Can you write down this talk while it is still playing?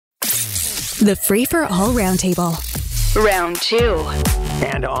The Free for All Roundtable. Round 2.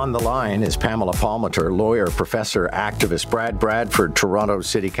 And on the line is Pamela Palmater, lawyer, professor, activist. Brad Bradford, Toronto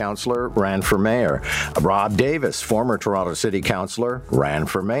City Councillor, ran for mayor. Rob Davis, former Toronto City Councillor, ran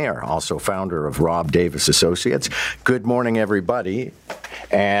for mayor. Also founder of Rob Davis Associates. Good morning, everybody.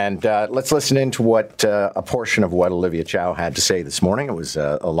 And let's listen into what a portion of what Olivia Chow had to say this morning. It was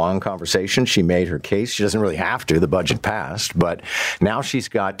a long conversation. She made her case. She doesn't really have to. The budget passed. But now she's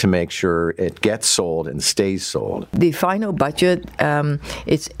got to make sure it gets sold and stays sold. The final budget,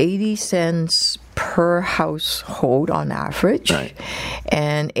 it's 80 cents per household on average, right,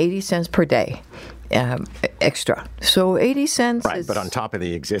 and 80 cents per day. Extra. So 80 cents right, is... but on top of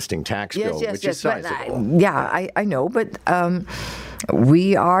the existing tax bill, which is sizable. I know, but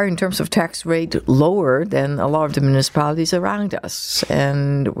we are, in terms of tax rate, lower than a lot of the municipalities around us.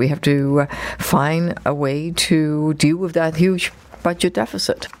 And we have to find a way to deal with that huge budget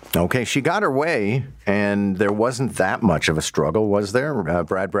deficit. Okay, she got her way, and there wasn't that much of a struggle, was there,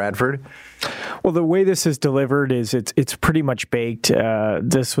 Brad Bradford? Well, the way this is delivered is it's pretty much baked.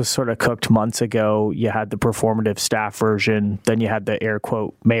 This was sort of cooked months ago. You had the performative staff version, then you had the air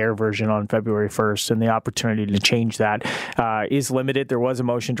quote mayor version on February 1st, and the opportunity to change that is limited. There was a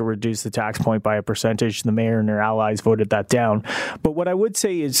motion to reduce the tax point by a percentage. The mayor and her allies voted that down. But what I would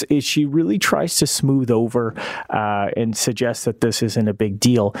say is she really tries to smooth over and suggest that this isn't a big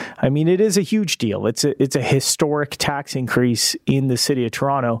deal. I mean, it is a huge deal. It's a historic tax increase in the city of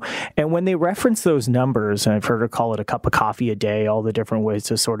Toronto. And when they reference those numbers, and I've heard her call it a cup of coffee a day, all the different ways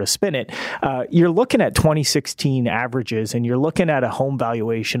to sort of spin it, you're looking at 2016 averages, and you're looking at a home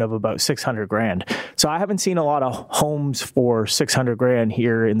valuation of about $600,000. So I haven't seen a lot of homes for $600,000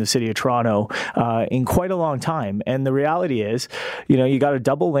 here in the city of Toronto in quite a long time. And the reality is, you got a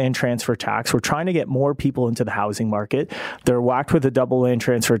double land transfer tax. We're trying to get more people into the housing market. They're whacked with a double land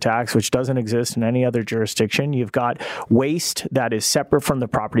transfer tax, which doesn't exist in any other jurisdiction. You've got waste that is separate from the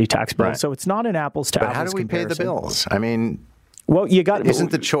property tax bill. Right. So it's not an apples to apples comparison. But how do we pay the bills? I mean... Well,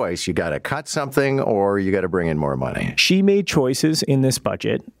 isn't the choice you got to cut something or you got to bring in more money? She made choices in this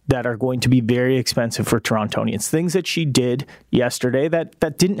budget that are going to be very expensive for Torontonians. Things that she did yesterday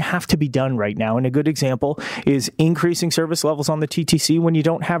that didn't have to be done right now. And a good example is increasing service levels on the TTC when you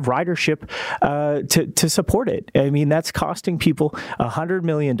don't have ridership to support it. I mean, that's costing people $100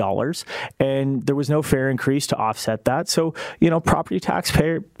 million, and there was no fare increase to offset that. So, property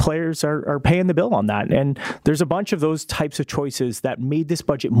taxpayers are paying the bill on that. And there's a bunch of those types of choices that made this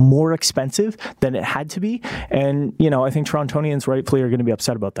budget more expensive than it had to be. And, I think Torontonians rightfully are going to be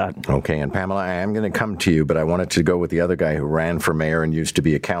upset about that. Okay, and Pamela, I am going to come to you, but I wanted to go with the other guy who ran for mayor and used to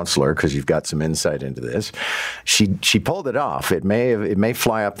be a councillor, because you've got some insight into this. She pulled it off. It may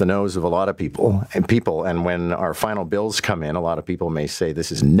fly up the nose of a lot of people, and when our final bills come in, a lot of people may say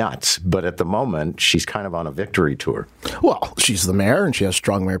this is nuts, but at the moment, she's kind of on a victory tour. Well, she's the mayor, and she has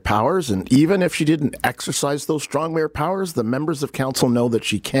strong mayor powers, and even if she didn't exercise those strong mayor powers, the members of council know that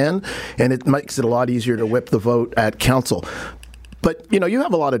she can, and it makes it a lot easier to whip the vote at council. But, you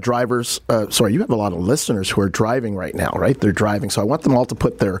have a lot of you have a lot of listeners who are driving right now, right? They're driving. So I want them all to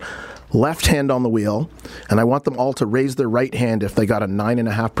put their left hand on the wheel, and I want them all to raise their right hand if they got a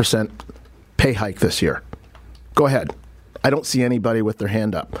 9.5% pay hike this year. Go ahead. I don't see anybody with their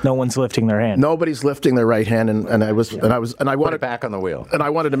hand up. No one's lifting their hand. Nobody's lifting their right hand, and I wanted put it back on the wheel. And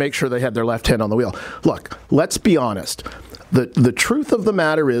I wanted to make sure they had their left hand on the wheel. Look, let's be honest. The truth of the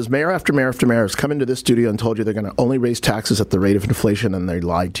matter is, mayor after mayor after mayor has come into this studio and told you they're going to only raise taxes at the rate of inflation, and they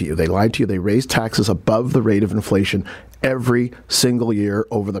lied to you. They lied to you. They raised taxes above the rate of inflation every single year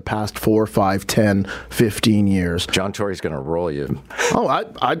over the past 4, 5, 10, 15 years. John Tory's going to roll you. Oh,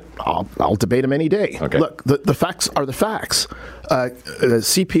 I'll debate him any day. Okay. Look, the facts are the facts.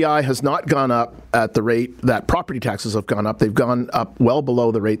 CPI has not gone up at the rate that property taxes have gone up. They've gone up well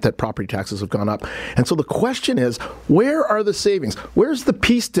below the rate that property taxes have gone up. And so the question is, where are the savings? Where's the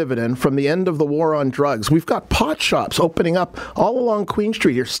peace dividend from the end of the war on drugs? We've got pot shops opening up all along Queen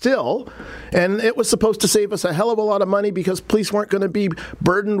Street here still, and it was supposed to save us a hell of a lot of money because police weren't going to be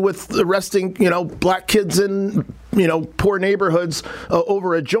burdened with arresting, black kids in, poor neighborhoods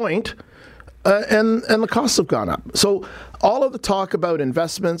over a joint. And the costs have gone up. So all of the talk about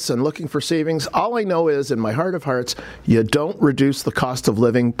investments and looking for savings, all I know is, in my heart of hearts, you don't reduce the cost of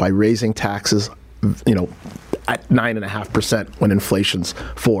living by raising taxes, at 9.5% when inflation's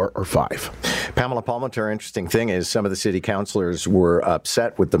 4 or 5. Pamela Palmater, interesting thing is some of the city councillors were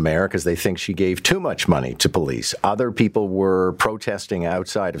upset with the mayor because they think she gave too much money to police. Other people were protesting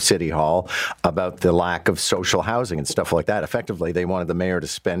outside of City Hall about the lack of social housing and stuff like that. Effectively, they wanted the mayor to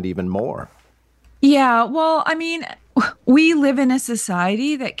spend even more. Yeah, well, I mean, we live in a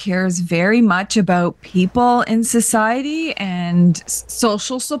society that cares very much about people in society and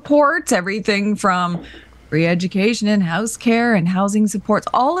social supports, everything from free education and house care and housing supports,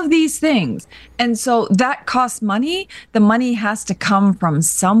 all of these things. And so that costs money. The money has to come from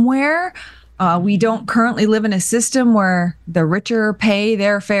somewhere. We don't currently live in a system where the richer pay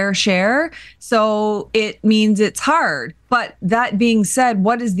their fair share. So it means it's hard. But that being said,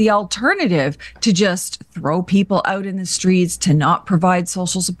 what is the alternative to just throw people out in the streets, to not provide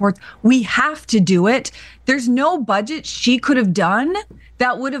social supports? We have to do it. There's no budget she could have done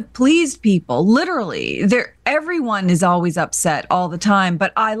that would have pleased people. Literally, everyone is always upset all the time.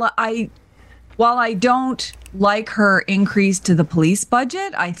 But while I don't like her increase to the police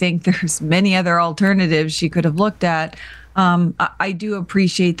budget, I think there's many other alternatives she could have looked at. I do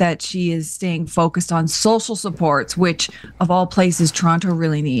appreciate that she is staying focused on social supports, which of all places Toronto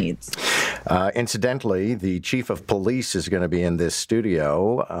really needs. Incidentally, the chief of police is going to be in this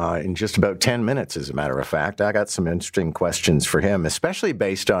studio in just about 10 minutes, as a matter of fact. I got some interesting questions for him, especially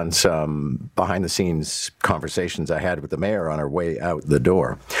based on some behind-the-scenes conversations I had with the mayor on our way out the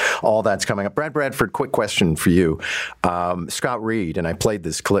door. All that's coming up. Brad Bradford, quick question for you. Scott Reid, and I played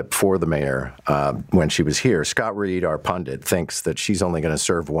this clip for the mayor when she was here. Scott Reid, our pundit, thinks that she's only going to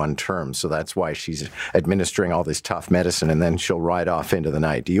serve one term, so that's why she's administering all this tough medicine, and then she'll ride off into the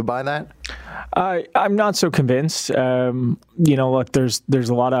night. Do you buy that? I'm not so convinced. Look, there's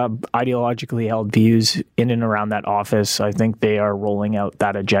a lot of ideologically held views in and around that office. I think they are rolling out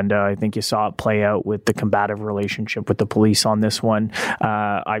that agenda. I think you saw it play out with the combative relationship with the police on this one.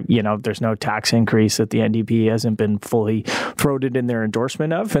 There's no tax increase that the NDP hasn't been fully throated in their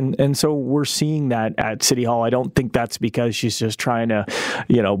endorsement of, and so we're seeing that at City Hall. I don't think that's because she's just trying to,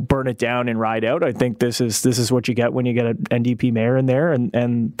 burn it down and ride out. I think this is what you get when you get an NDP mayor in there,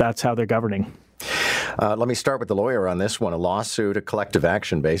 and that's how they're governing. Let me start with the lawyer on this one. A lawsuit, a collective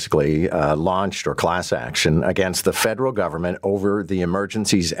action basically, launched, or class action, against the federal government over the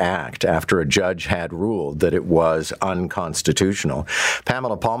Emergencies Act after a judge had ruled that it was unconstitutional.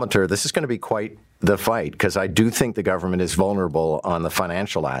 Pamela Palmater, this is going to be quite the fight, because I do think the government is vulnerable on the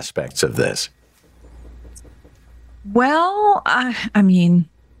financial aspects of this. Well, I mean,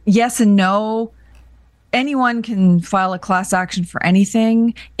 yes and no. Anyone can file a class action for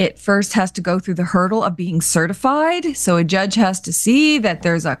anything. It first has to go through the hurdle of being certified. So a judge has to see that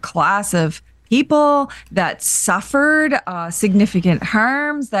there's a class of people that suffered significant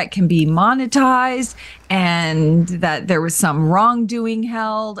harms that can be monetized, and that there was some wrongdoing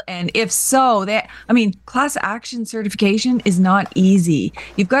held. And if so, class action certification is not easy.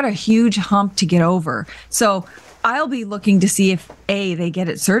 You've got a huge hump to get over. So I'll be looking to see if A, they get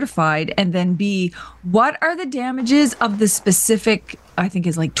it certified, and then B, what are the damages of the specific, I think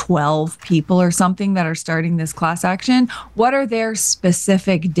is like 12 people or something that are starting this class action. What are their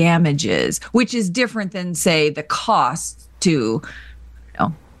specific damages, which is different than, say, the costs to,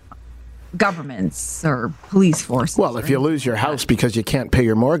 governments or police forces. Well, if you lose your house because you can't pay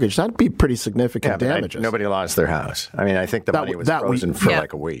your mortgage, that'd be pretty significant damages. Nobody lost their house. I mean, I think the money was frozen for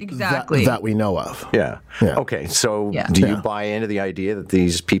like a week. Exactly. That we know of. Yeah. Okay, so do you buy into the idea that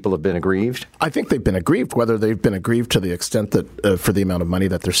these people have been aggrieved? I think they've been aggrieved. Whether they've been aggrieved to the extent that for the amount of money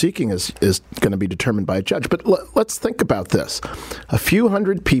that they're seeking is going to be determined by a judge. But let's think about this. A few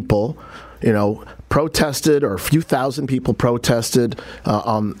hundred people protested, or a few thousand people protested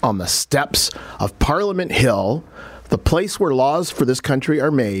on the steps of Parliament Hill, the place where laws for this country are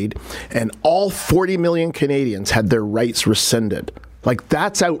made, and all 40 million Canadians had their rights rescinded. Like,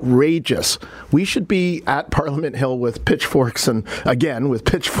 that's outrageous. We should be at Parliament Hill with pitchforks and torches.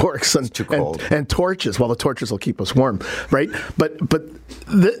 Well, the torches will keep us warm, right? But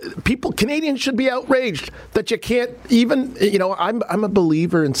Canadians should be outraged that you can't even, I'm a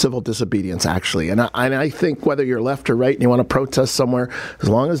believer in civil disobedience, actually. And I think whether you're left or right and you want to protest somewhere, as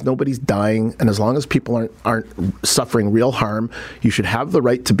long as nobody's dying and as long as people aren't suffering real harm, you should have the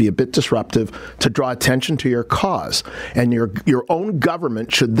right to be a bit disruptive, to draw attention to your cause. And your own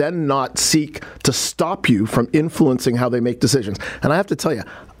government should then not seek to stop you from influencing how they make decisions. And I have to tell you,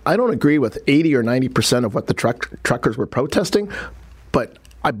 I don't agree with 80 or 90% of what the truckers were protesting, but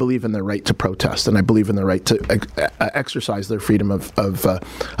I believe in their right to protest, and I believe in their right to exercise their freedom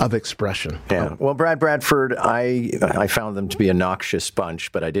of expression. Yeah. Well, Brad Bradford, I found them to be a noxious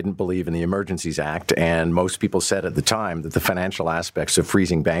bunch, but I didn't believe in the Emergencies Act, and most people said at the time that the financial aspects of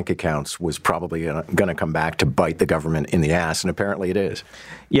freezing bank accounts was probably going to come back to bite the government in the ass, and apparently it is.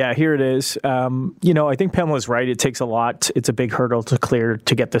 Yeah, here it is. I think Pamela's right. It takes a lot. It's a big hurdle to clear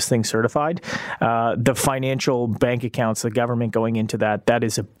to get this thing certified. The financial bank accounts, the government going into that is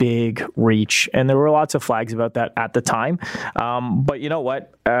is a big reach. And there were lots of flags about that at the time. But you know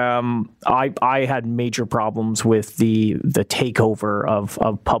what? I had major problems with the takeover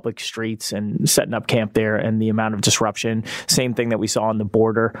of public streets and setting up camp there and the amount of disruption. Same thing that we saw on the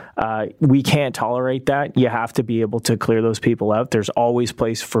border. We can't tolerate that. You have to be able to clear those people out. There's always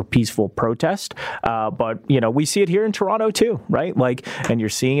place for peaceful protest. But, we see it here in Toronto too, right? And you're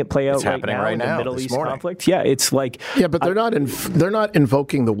seeing it play out right now in the Middle East conflict. Yeah, it's like... Yeah, but they're not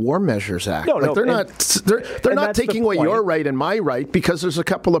invoking the War Measures Act. No, they're not taking away your right and my right because there's a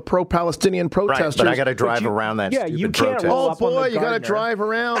couple of pro-Palestinian protesters. Right, but I got to drive around that stupid you can't protest. roll Oh, up on boy, the you got to Gardner. drive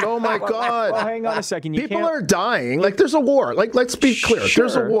around. Oh, my God. Well, hang on a second. People are dying. There's a war. Let's be clear. Sure.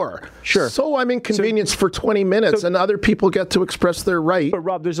 There's a war. Sure. So I'm inconvenienced for 20 minutes, and other people get to express their right. But,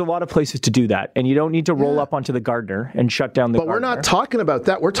 Rob, there's a lot of places to do that, and you don't need to roll up onto the Gardner and shut down the Gardner. But we're not talking about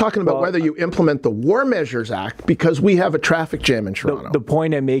that. We're talking about whether you implement the War Measures Act because we have a traffic jam in Toronto. The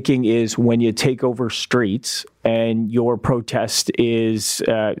point I'm making is when you take over streets and your protest is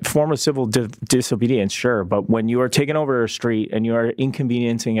form of civil disobedience, sure, but when you are taking over a street and you are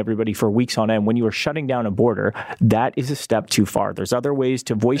inconveniencing everybody for weeks on end, when you are shutting down a border, that is a step too far. There's other ways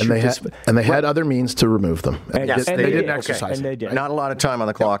to voice your and they had other means to remove them. They didn't exercise. And they did. Not a lot of time on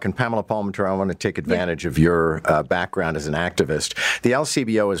the clock. And Pamela Palmater, I want to take advantage of your background as an activist. The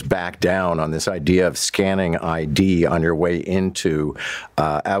LCBO has backed down on this idea of scanning ID on your way into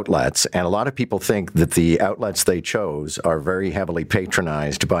outlets. And a lot of people think that the outlets they chose are very heavily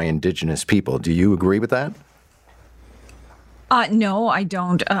patronized by Indigenous people. Do you agree with that? No, I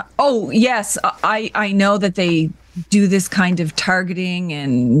don't. Yes, I know that they do this kind of targeting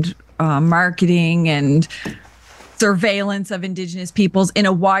and marketing and surveillance of Indigenous peoples in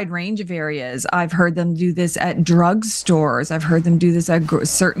a wide range of areas. I've heard them do this at drugstores. I've heard them do this at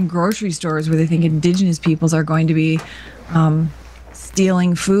certain grocery stores where they think Indigenous peoples are going to be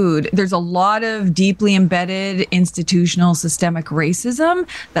stealing food. There's a lot of deeply embedded institutional systemic racism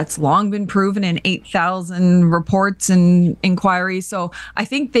that's long been proven in 8,000 reports and inquiries. So I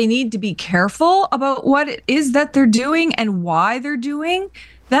think they need to be careful about what it is that they're doing and why they're doing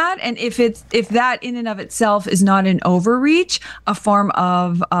that. And if that in and of itself is not an overreach, a form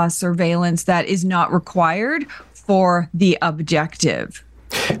of surveillance that is not required for the objective.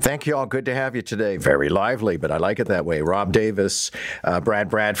 Thank you all. Good to have you today. Very lively, but I like it that way. Rob Davis, Brad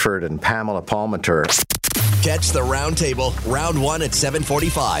Bradford, and Pamela Palmater. Catch the Roundtable, Round 1 at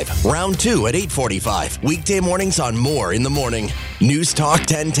 7:45, Round 2 at 8:45. Weekday mornings on More in the Morning. News Talk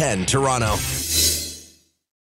 1010 Toronto.